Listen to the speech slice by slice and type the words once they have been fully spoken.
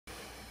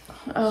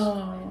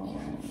Oh,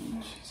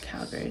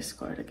 Calgary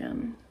scored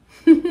again.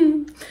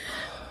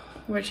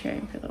 We're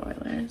cheering for the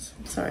Oilers.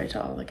 I'm sorry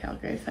to all the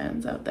Calgary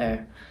fans out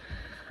there.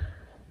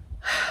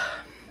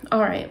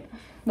 All right.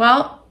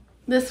 Well,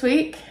 this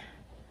week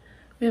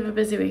we have a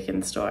busy week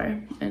in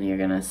store, and you're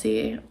going to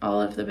see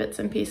all of the bits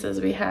and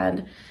pieces. We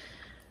had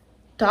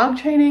dog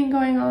training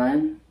going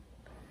on.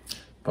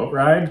 Boat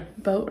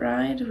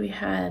ride. We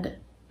had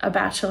a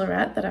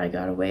bachelorette that I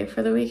got away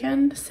for the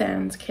weekend.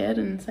 Sam's kid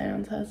and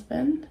Sam's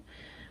husband.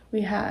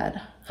 We had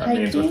hiking.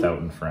 That means without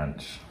in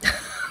French.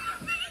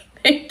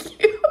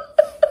 Thank you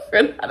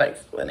for that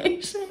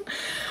explanation.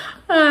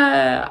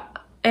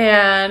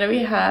 And we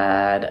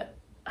had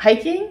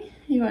hiking.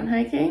 You went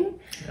hiking?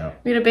 Yeah.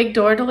 We had a big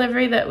door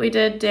delivery that we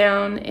did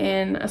down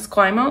in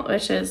Esquimalt,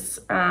 which is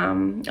a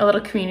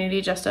little community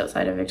just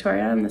outside of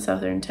Victoria on the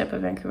southern tip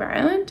of Vancouver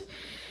Island.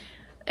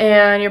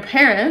 And your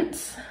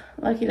parents,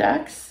 Lucky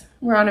Ducks,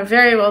 were on a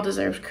very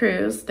well-deserved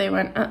cruise. They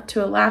went up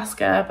to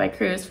Alaska by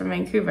cruise from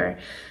Vancouver.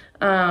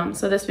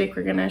 So this week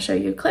we're going to show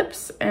you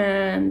clips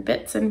and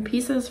bits and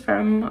pieces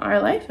from our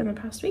life in the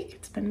past week.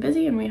 It's been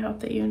busy, and we hope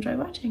that you enjoy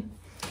watching.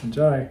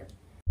 Enjoy.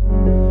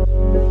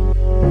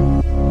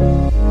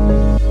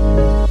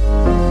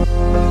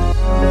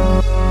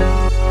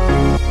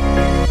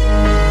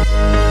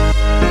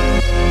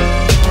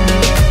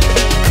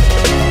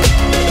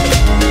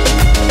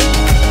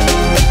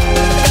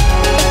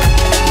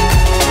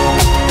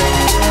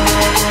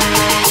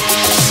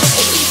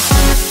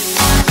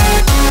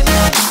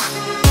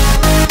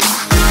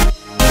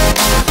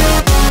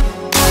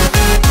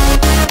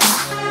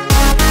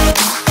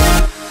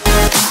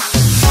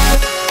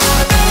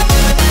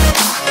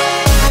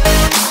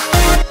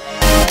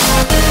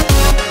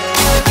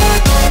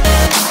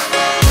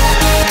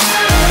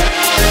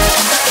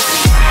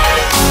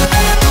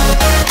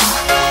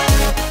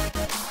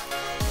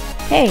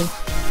 Hey,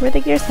 we're the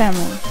Gierc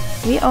family.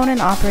 We own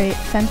and operate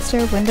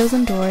Fenstur windows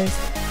and doors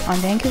on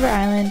Vancouver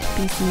Island,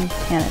 BC,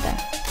 Canada.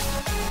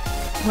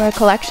 We're a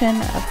collection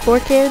of 4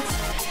 kids,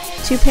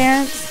 2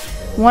 parents,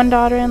 1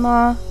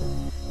 daughter-in-law,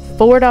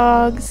 4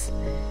 dogs,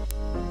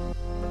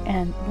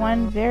 and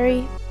 1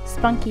 very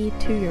spunky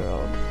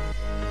 2-year-old.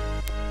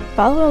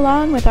 Follow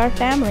along with our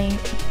family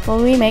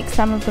while we make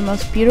some of the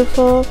most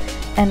beautiful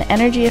and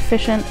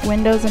energy-efficient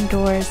windows and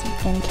doors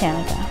in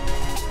Canada.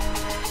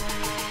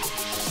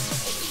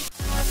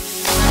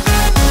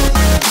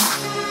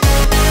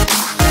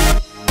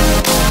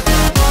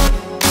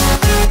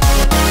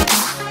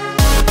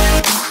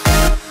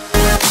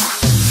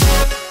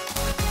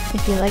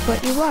 If you like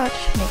what you watch,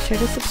 make sure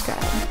to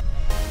subscribe.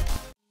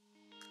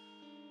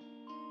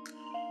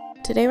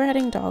 Today we're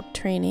heading dog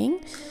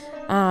training.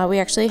 We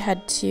actually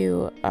head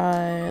to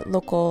a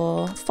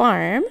local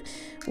farm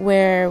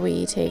where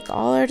we take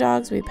all our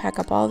dogs, we pack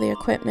up all the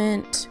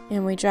equipment,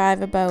 and we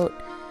drive about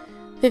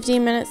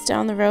 15 minutes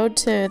down the road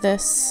to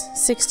this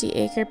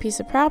 60-acre piece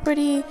of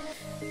property,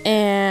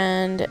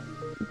 and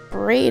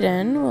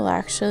Braden will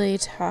actually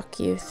talk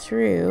you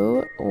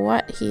through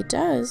what he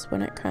does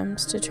when it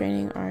comes to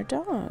training our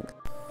dog.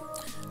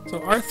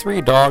 So our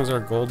 3 dogs are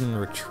golden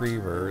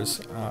retrievers.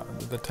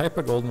 The type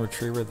of golden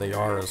retriever they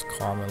are is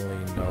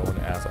commonly known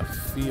as a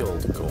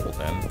field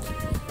golden.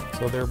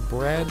 So they're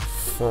bred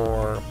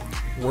for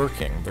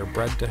working. They're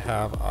bred to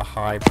have a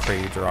high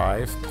prey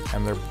drive,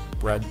 and they're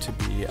bred to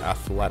be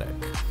athletic.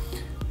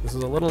 This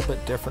is a little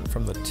bit different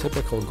from the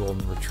typical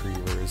golden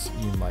retrievers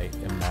you might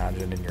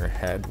imagine in your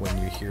head when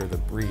you hear the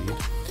breed,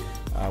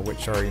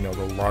 which are,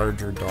 the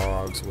larger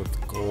dogs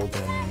with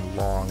golden,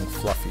 long,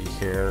 fluffy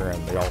hair,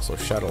 and they also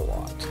shed a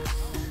lot,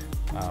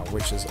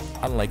 which is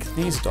unlike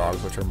these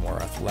dogs, which are more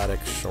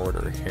athletic,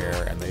 shorter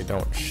hair, and they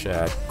don't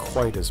shed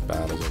quite as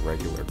bad as a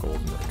regular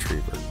golden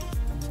retriever.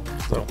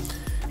 So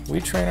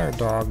we train our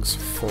dogs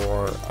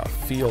for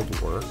field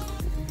work,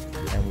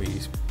 and we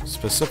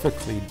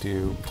specifically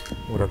do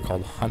what are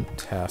called hunt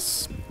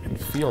tests and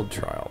field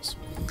trials.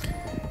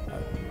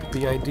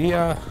 The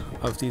idea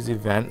of these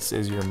events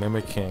is you're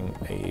mimicking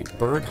a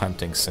bird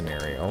hunting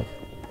scenario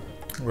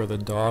where the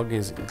dog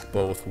is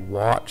both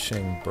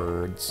watching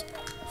birds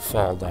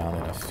fall down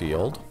in a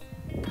field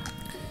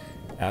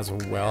as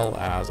well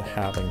as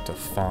having to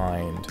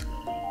find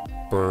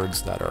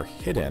birds that are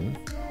hidden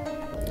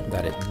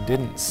that it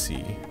didn't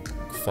see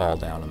fall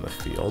down in the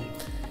field,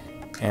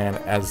 and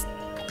as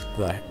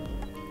the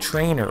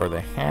trainer or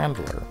the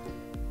handler,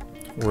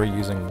 we're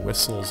using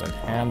whistles and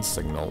hand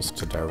signals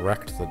to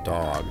direct the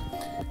dog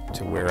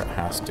to where it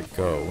has to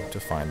go to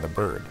find the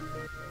bird.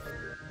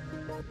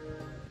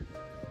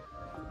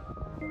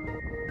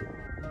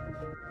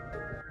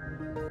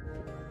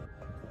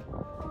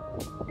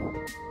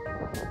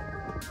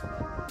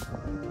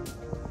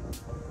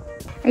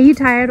 Are you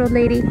tired, old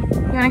lady?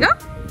 You wanna go?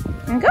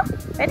 You wanna go?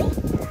 Ready?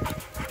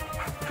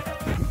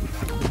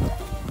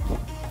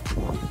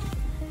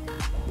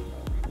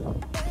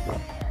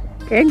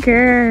 Good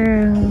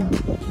girl.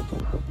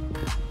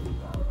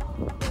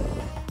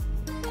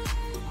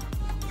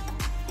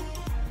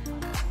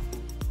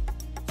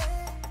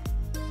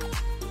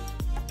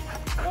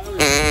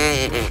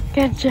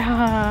 Good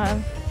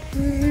job.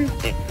 An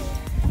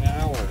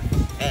hour.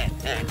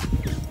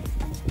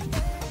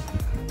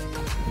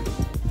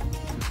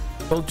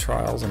 Field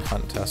trials and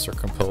hunt tests are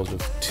composed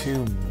of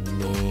two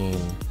main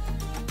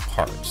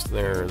parts.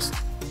 There's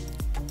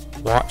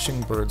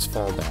watching birds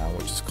fall down,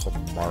 which is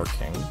called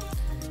marking,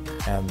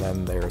 and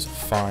then there's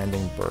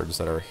finding birds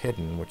that are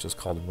hidden, which is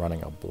called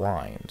running a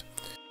blind.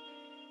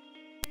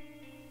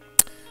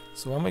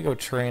 So when we go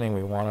training,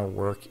 we want to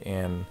work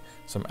in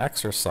some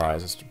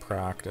exercises to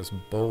practice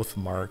both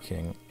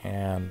marking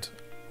and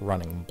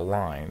running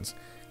blinds,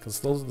 because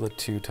those are the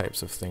two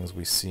types of things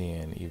we see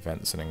in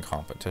events and in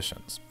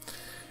competitions.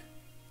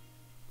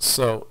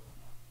 So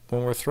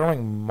when we're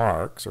throwing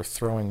marks or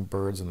throwing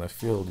birds in the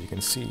field, you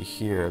can see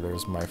here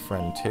there's my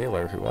friend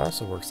Taylor, who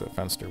also works at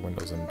Fenstur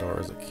Windows and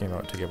Doors, that came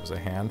out to give us a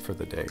hand for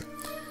the day.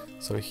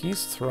 So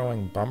he's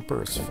throwing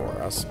bumpers for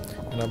us,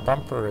 and a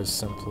bumper is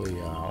simply,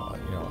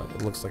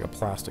 it looks like a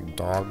plastic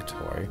dog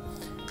toy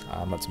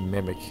that's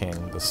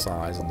mimicking the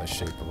size and the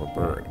shape of a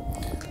bird.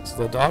 So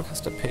the dog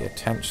has to pay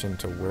attention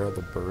to where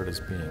the bird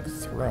is being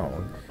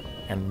thrown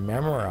and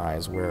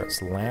memorize where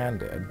it's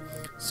landed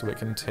so it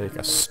can take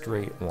a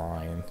straight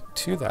line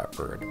to that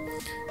bird.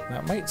 Now,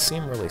 it might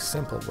seem really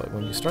simple, but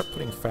when you start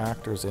putting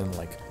factors in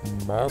like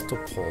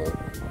multiple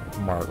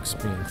marks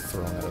being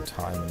thrown at a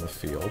time in the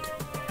field,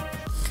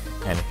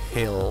 and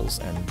hills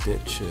and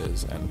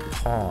ditches and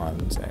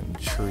ponds and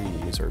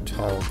trees or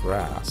tall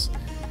grass,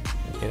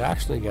 it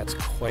actually gets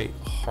quite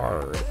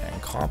hard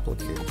and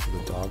complicated for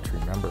the dog to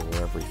remember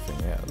where everything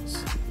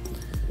is.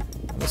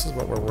 And this is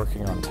what we're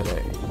working on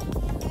today.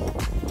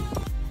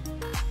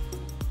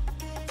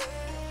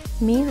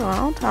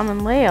 Meanwhile, Tom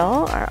and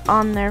Lael are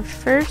on their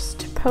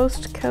first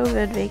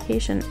post-COVID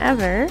vacation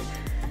ever.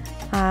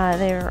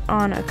 They were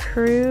on a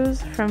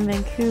cruise from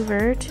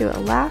Vancouver to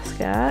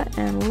Alaska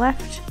and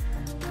left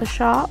the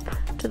shop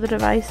to the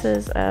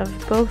devices of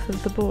both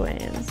of the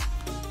boys.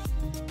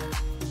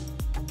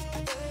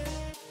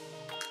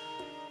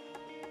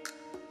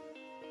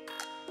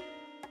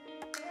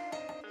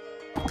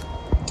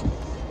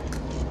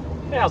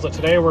 Yeah, so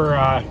today we're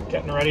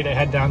getting ready to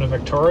head down to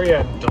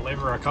Victoria and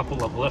deliver a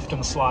couple of lift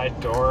and slide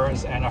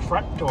doors and a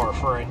front door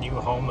for a new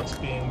home that's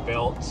being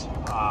built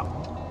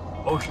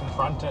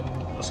oceanfront in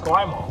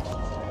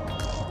Esquimalt.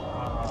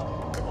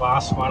 The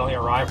glass finally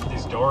arrived for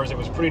these doors. It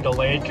was pretty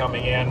delayed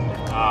coming in.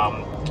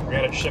 We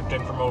had it shipped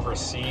in from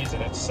overseas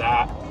and it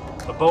sat.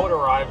 The boat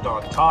arrived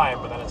on time,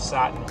 but then it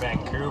sat in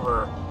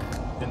Vancouver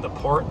in the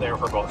port there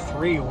for about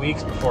 3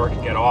 weeks before it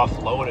could get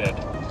offloaded.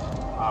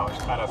 Which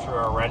kind of threw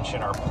a wrench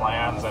in our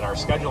plans and our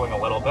scheduling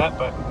a little bit,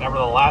 but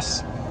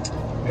nevertheless,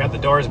 we had the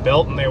doors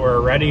built and they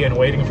were ready and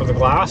waiting for the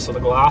glass. So the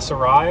glass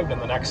arrived,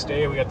 and the next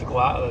day we got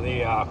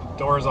the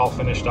doors all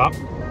finished up.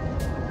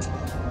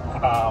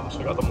 So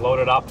we got them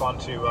loaded up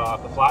onto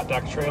the flat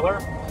deck trailer,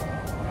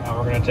 and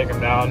we're going to take them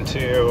down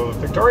to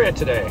Victoria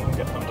today and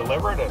get them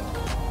delivered. And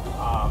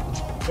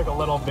took a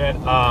little bit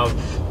of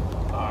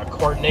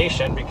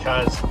coordination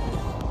because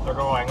they're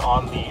going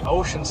on the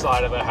ocean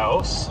side of the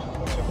house,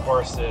 which of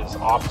course is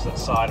opposite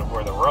side of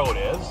where the road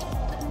is.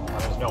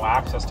 There's no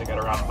access to get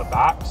around to the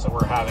back, so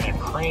we're having a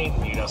crane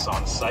meet us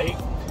on site.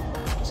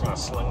 Just going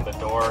to sling the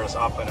doors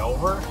up and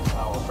over.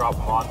 We'll drop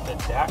them on the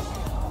deck.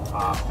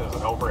 There's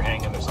an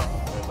overhang and there's a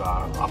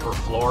upper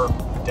floor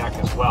deck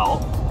as well.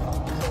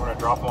 So we're going to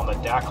drop them on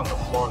the deck on the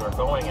floor they're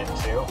going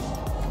into,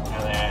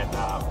 and then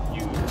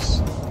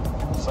use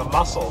some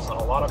muscles and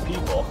a lot of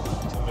people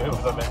to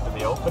move them into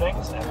the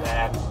openings. And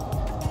then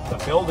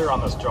the builder on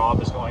this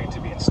job is going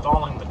to be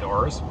installing the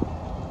doors,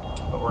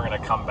 but we're going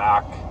to come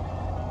back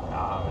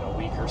in a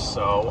week or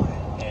so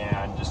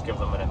and just give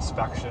them an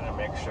inspection and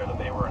make sure that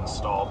they were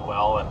installed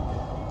well, and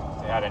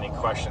if they had any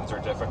questions or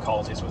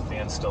difficulties with the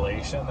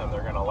installation, then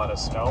they're going to let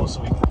us know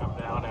so we can come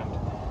down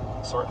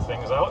and sort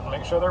things out and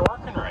make sure they're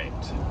working right.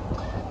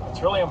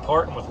 It's really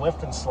important with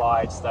lift and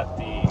slides that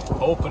the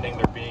opening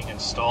they're being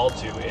installed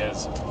to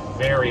is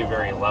very,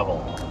 very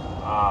level.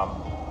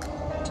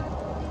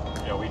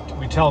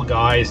 We tell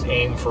guys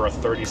aim for a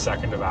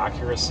 30-second of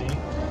accuracy,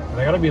 and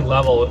they got to be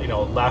level,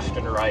 left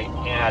and right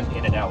and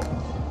in and out.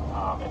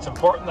 It's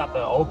important that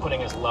the opening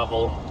is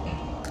level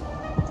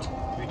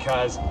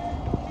because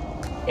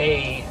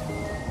A,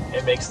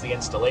 it makes the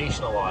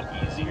installation a lot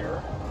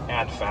easier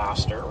and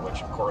faster,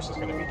 which of course is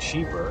going to be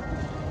cheaper,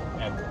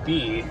 and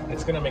B,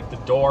 it's going to make the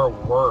door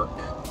work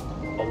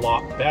a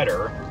lot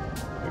better,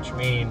 which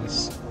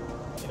means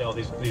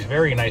these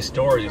very nice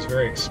doors, these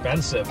very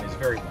expensive, these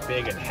very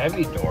big and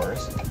heavy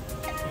doors,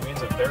 it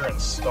means if they're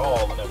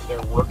installed and if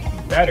they're working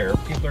better,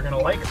 people are going to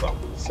like them.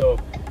 So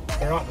if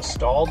they're not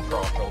installed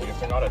properly, if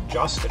they're not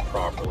adjusted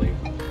properly,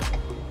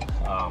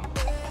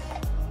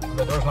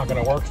 the door's not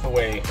going to work the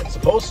way it's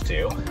supposed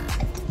to,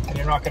 and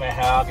you're not going to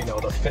have,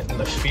 the fit and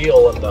the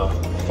feel and the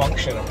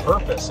function and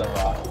purpose of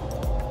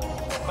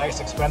a nice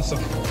expensive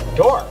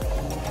door.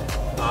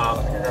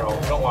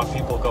 We don't want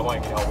people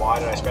going, why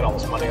did I spend all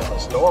this money on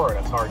this door and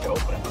it's hard to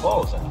open and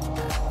close. And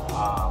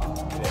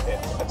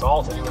it's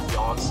all to do with the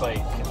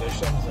on-site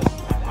conditions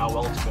and how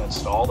well it's been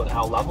installed and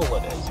how level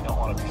it is. You don't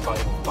want to be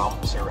fighting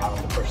bumps or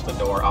having to push the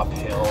door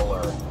uphill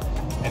or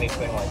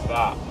anything like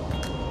that.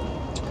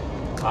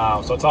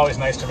 So it's always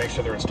nice to make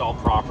sure they're installed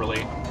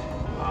properly.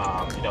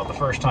 You know, the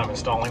first time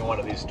installing one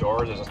of these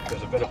doors,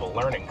 there's a bit of a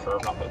learning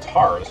curve. Not that it's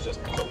hard, it's just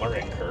a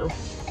learning curve.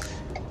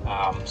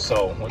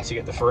 So once you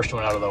get the first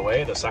one out of the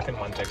way, the second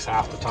one takes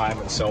half the time,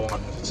 and so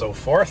on and so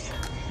forth.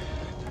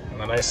 And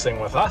the nice thing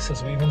with us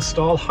is we've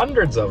installed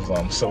hundreds of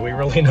them, so we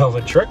really know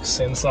the tricks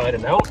inside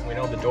and out. We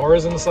know the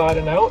doors inside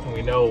and out, and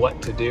we know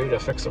what to do to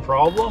fix a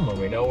problem, and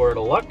we know where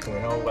to look, and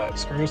we know what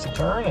screws to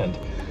turn, and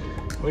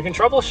we can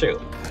troubleshoot.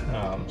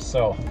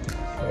 So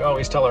we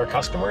always tell our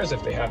customers,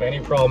 if they have any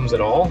problems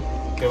at all,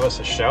 give us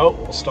a shout.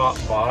 We'll stop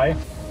by,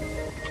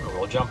 or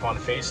we'll jump on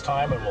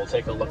FaceTime, and we'll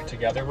take a look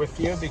together with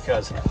you,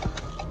 because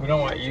we don't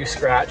want you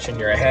scratching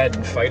your head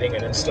and fighting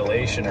an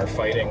installation or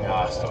fighting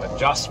some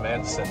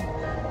adjustments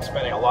and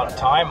spending a lot of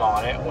time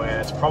on it when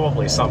it's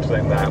probably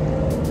something that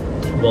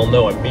we'll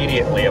know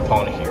immediately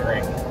upon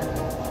hearing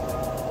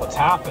what's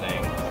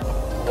happening,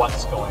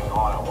 what's going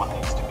on, and what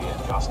needs to be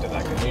adjusted.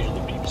 That can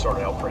usually be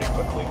sorted out pretty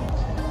quickly.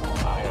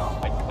 You know,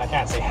 I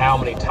can't say how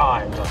many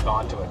times I've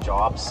gone to a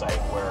job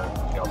site where,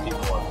 you know,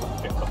 people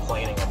have been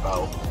complaining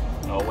about,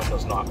 you know, a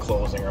window's not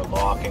closing or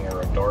locking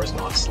or a door's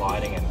not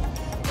sliding, and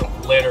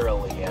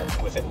literally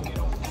within, you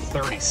know,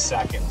 30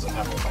 seconds of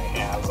having my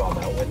hands on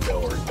that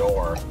window or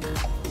door,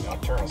 you know,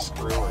 turn a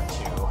screw or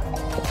two,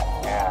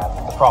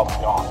 and the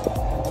problem's gone.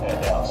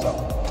 And, you know, so,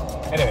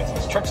 anyways,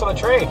 it's tricks of the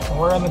trade.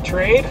 We're in the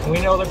trade.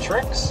 We know the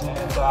tricks,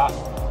 and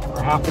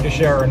we're happy to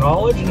share our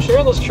knowledge and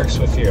share those tricks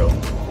with you.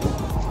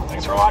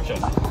 Thanks for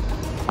watching.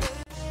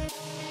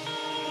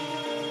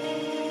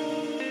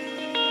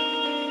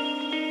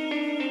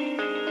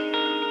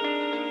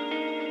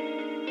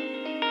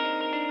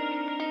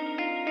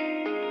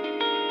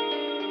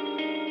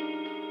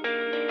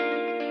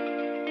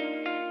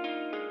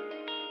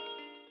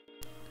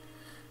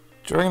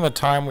 During the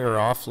time we were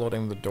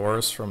offloading the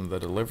doors from the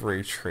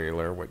delivery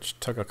trailer, which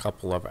took a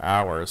couple of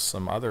hours,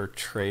 some other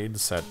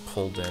trades had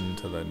pulled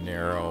into the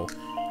narrow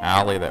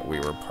alley that we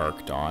were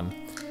parked on,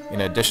 in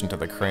addition to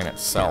the crane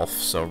itself.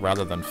 So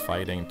rather than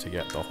fighting to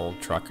get the whole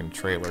truck and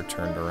trailer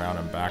turned around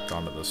and backed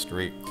onto the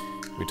street,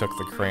 we took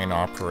the crane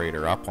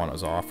operator up on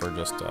his offer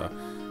just to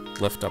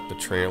lift up the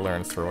trailer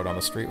and throw it on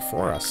the street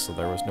for us. So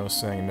there was no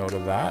saying no to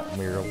that, and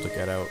we were able to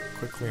get out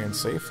quickly and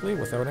safely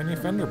without any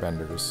fender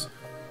benders.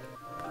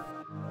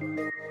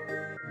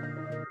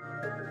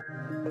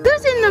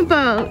 Who's in the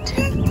boat?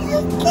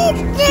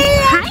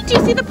 Hi, do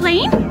you see the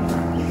plane?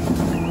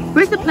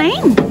 Where's the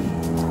plane?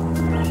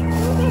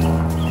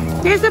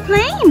 There's a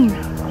plane.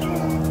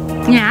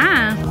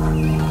 Yeah.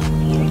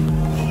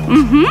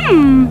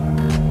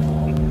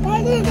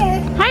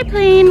 Hi,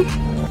 plane.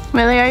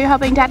 Willie, are you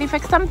helping Daddy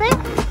fix something?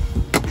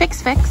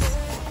 Fix. Fix.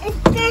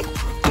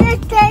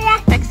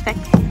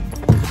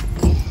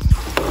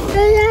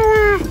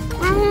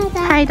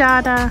 Hi,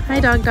 Dada. Hi,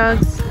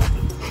 dogs.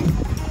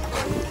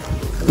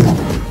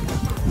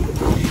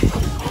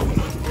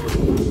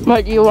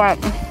 What do you want?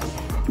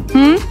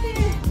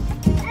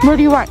 What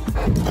do you want?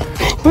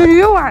 What do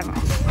you want?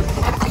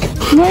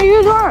 What do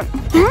you want?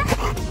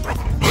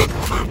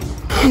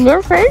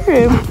 You're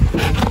crazy.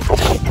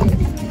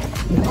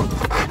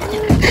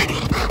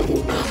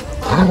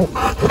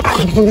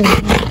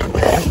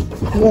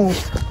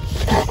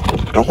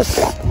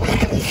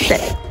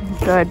 Sit.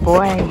 Good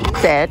boy.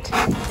 Sit.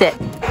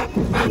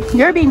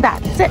 You're being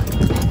bad. Sit.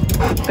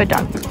 Good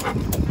dog.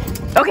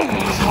 Okay.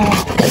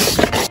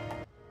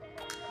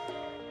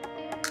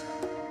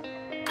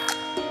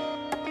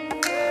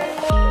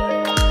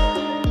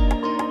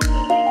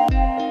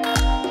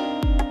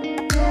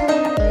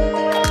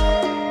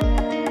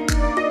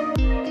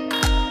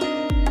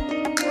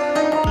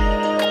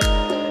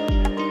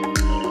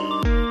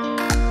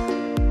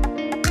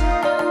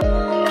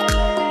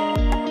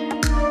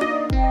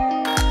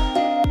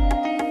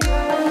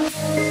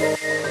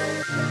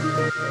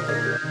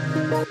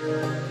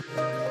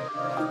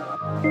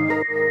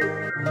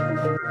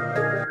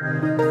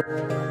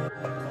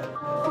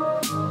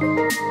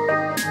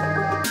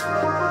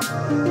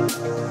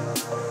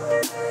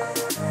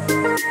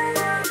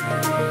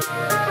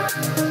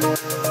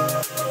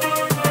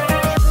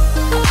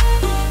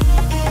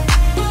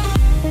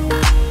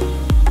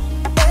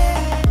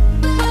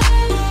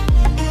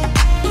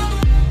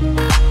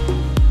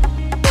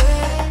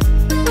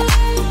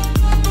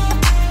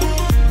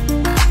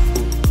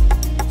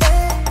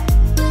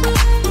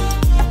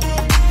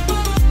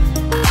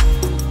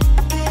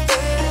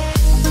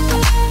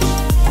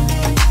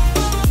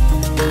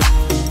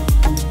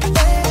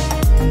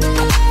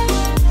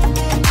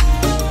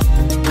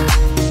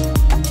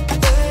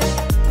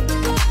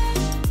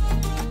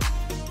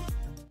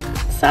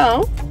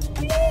 So,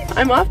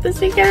 I'm off this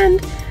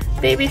weekend.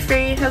 Baby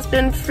free,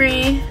 husband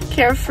free,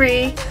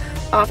 carefree,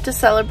 off to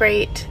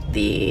celebrate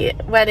the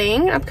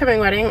upcoming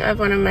wedding of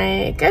one of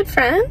my good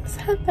friends,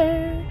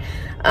 Heather.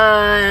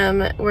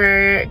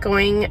 We're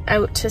going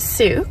out to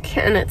Souk,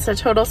 and it's a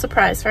total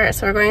surprise for her.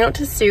 So we're going out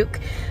to Souk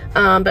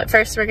But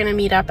first we're gonna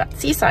meet up at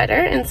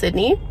Seasider in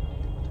Sydney,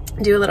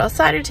 do a little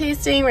cider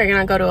tasting. We're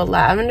gonna go to a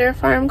lavender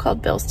farm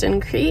called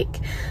Bilston Creek.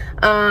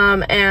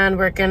 And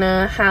we're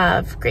gonna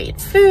have great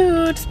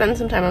food, spend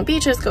some time on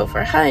beaches, go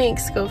for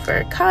hikes, go for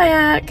a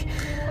kayak,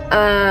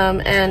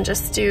 and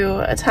just do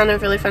a ton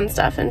of really fun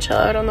stuff and chill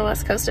out on the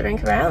west coast of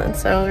Vancouver Island.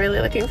 So really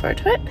looking forward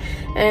to it,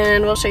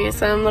 and we'll show you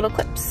some little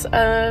clips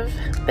of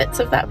bits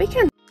of that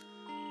weekend.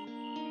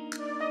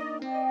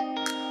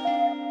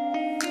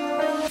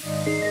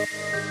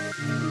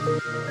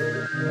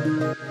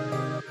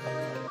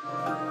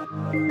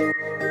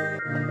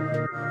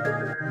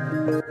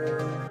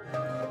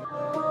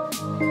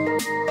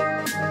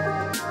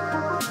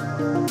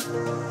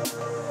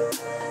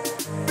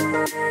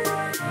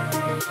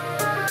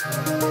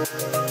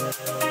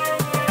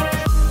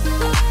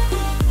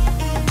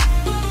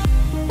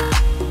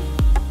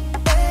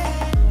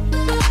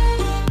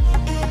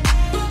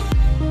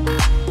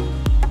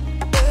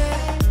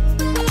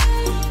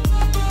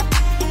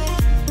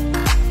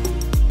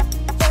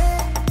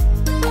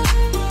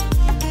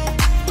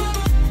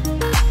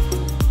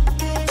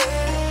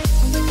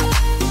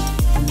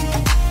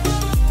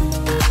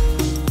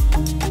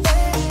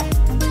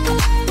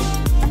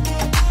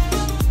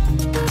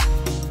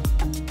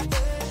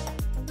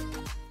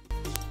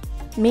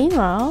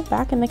 Meanwhile,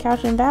 back in the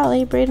Cowichan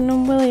Valley, Brayden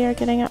and Willie are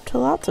getting up to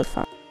lots of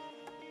fun.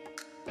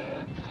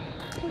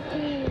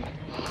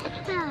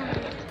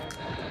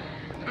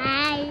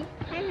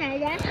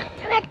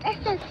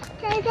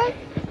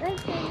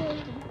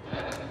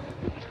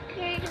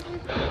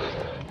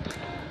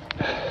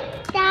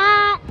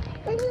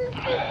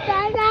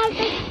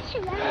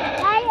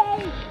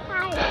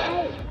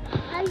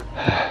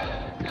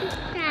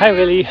 Hi,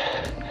 Willie.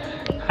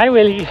 Hi,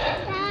 Willie.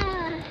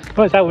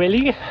 Oh, is that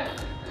Willie?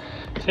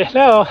 Say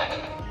hello.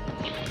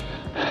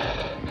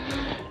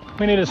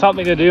 We needed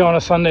something to do on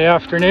a Sunday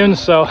afternoon,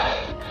 so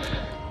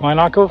why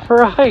not go for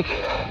a hike?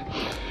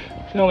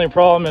 The only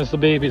problem is the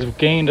baby's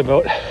gained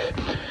about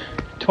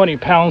 20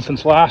 pounds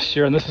since last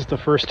year, and this is the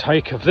first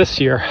hike of this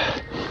year.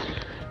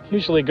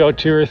 Usually go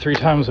 2 or 3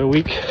 times a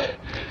week,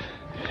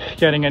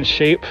 getting in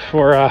shape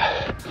for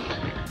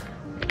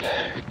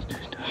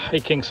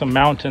hiking some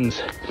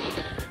mountains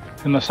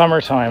in the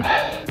summertime.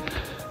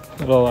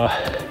 Little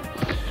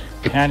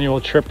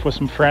annual trip with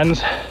some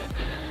friends.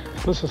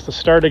 This is the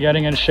start of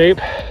getting in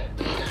shape,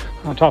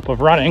 on top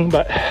of running,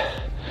 but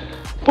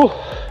whew,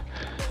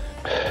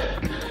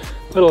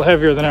 a little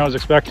heavier than I was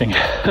expecting.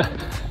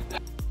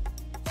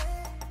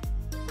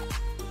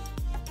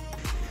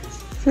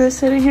 So we're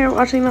sitting here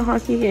watching the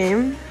hockey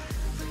game.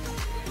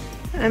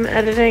 I'm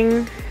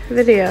editing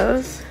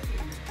videos.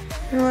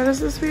 And what is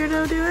this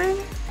weirdo doing?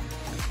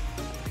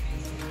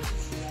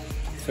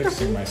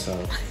 Fixing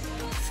myself.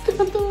 It's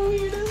got the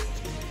weirdest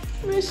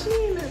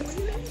machine in it.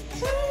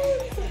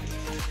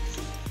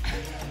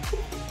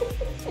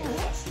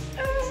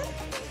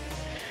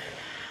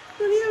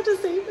 What do you have to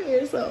say for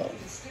yourself?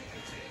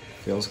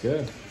 Feels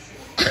good.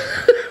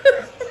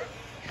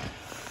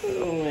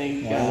 Oh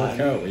my god. Why work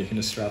out where you can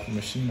just strap a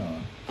machine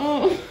on?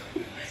 Oh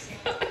my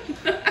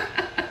god.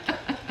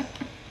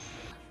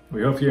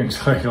 We hope you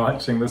enjoyed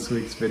watching this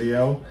week's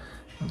video.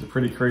 It was a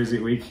pretty crazy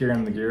week here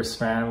in the Gierc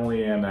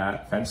family and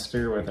at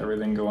Fenstur with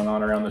everything going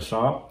on around the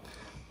shop.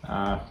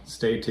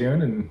 Stay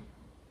tuned and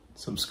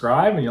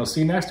subscribe, and you'll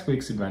see next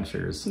week's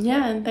adventures.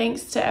 Yeah, and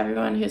thanks to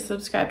everyone who's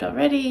subscribed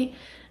already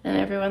and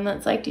everyone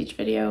that's liked each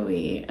video.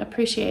 We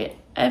appreciate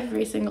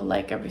every single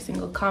like, every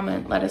single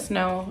comment. Let us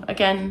know.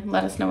 Again,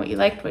 let us know what you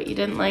liked, what you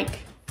didn't like.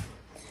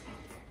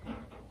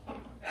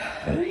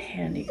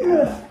 Handy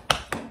girl.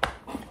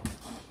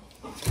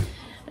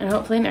 And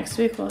hopefully next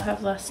week we'll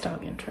have less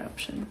dog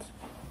interruptions.